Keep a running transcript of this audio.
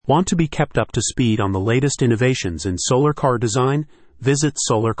Want to be kept up to speed on the latest innovations in solar car design? Visit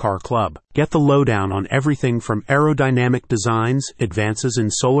Solar Car Club. Get the lowdown on everything from aerodynamic designs, advances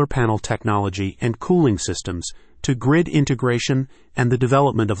in solar panel technology and cooling systems, to grid integration and the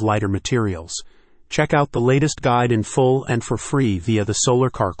development of lighter materials. Check out the latest guide in full and for free via the Solar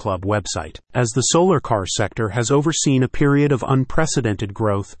Car Club website. As the solar car sector has overseen a period of unprecedented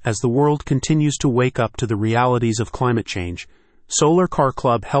growth as the world continues to wake up to the realities of climate change, Solar Car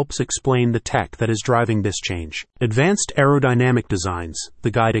Club helps explain the tech that is driving this change. Advanced aerodynamic designs, the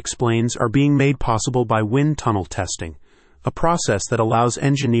guide explains, are being made possible by wind tunnel testing, a process that allows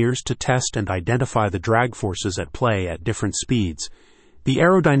engineers to test and identify the drag forces at play at different speeds. The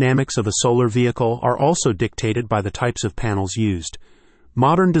aerodynamics of a solar vehicle are also dictated by the types of panels used.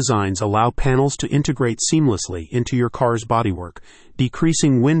 Modern designs allow panels to integrate seamlessly into your car's bodywork,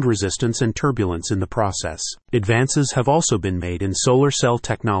 decreasing wind resistance and turbulence in the process. Advances have also been made in solar cell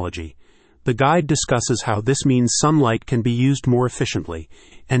technology. The guide discusses how this means sunlight can be used more efficiently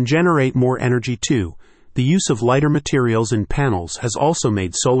and generate more energy too. The use of lighter materials in panels has also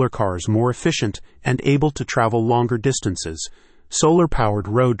made solar cars more efficient and able to travel longer distances. Solar-powered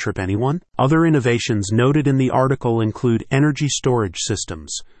road trip, anyone? Other innovations noted in the article include energy storage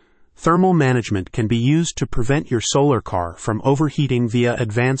systems. Thermal management can be used to prevent your solar car from overheating via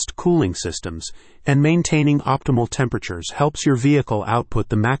advanced cooling systems, and maintaining optimal temperatures helps your vehicle output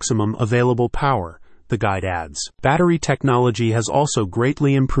the maximum available power, the guide adds. Battery technology has also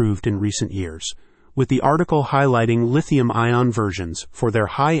greatly improved in recent years, with the article highlighting lithium-ion versions for their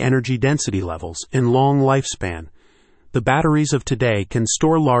high energy density levels and long lifespan. The batteries of today can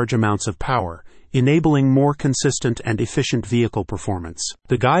store large amounts of power, enabling more consistent and efficient vehicle performance.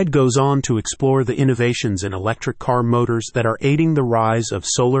 The guide goes on to explore the innovations in electric car motors that are aiding the rise of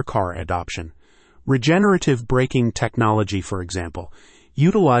solar car adoption. Regenerative braking technology, for example,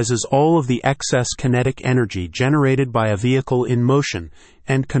 utilizes all of the excess kinetic energy generated by a vehicle in motion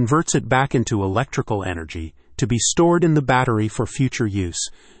and converts it back into electrical energy to be stored in the battery for future use.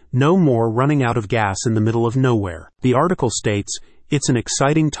 No more running out of gas in the middle of nowhere. The article states, it's an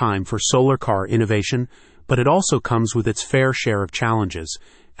exciting time for solar car innovation, but it also comes with its fair share of challenges.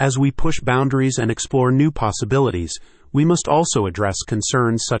 As we push boundaries and explore new possibilities, we must also address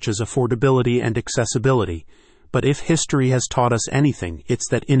concerns such as affordability and accessibility. But if history has taught us anything, it's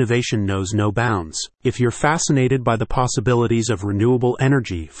that innovation knows no bounds. If you're fascinated by the possibilities of renewable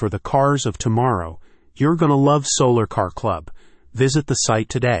energy for the cars of tomorrow, you're going to love Solar Car Club. Visit the site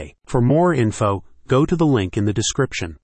today. For more info, go to the link in the description.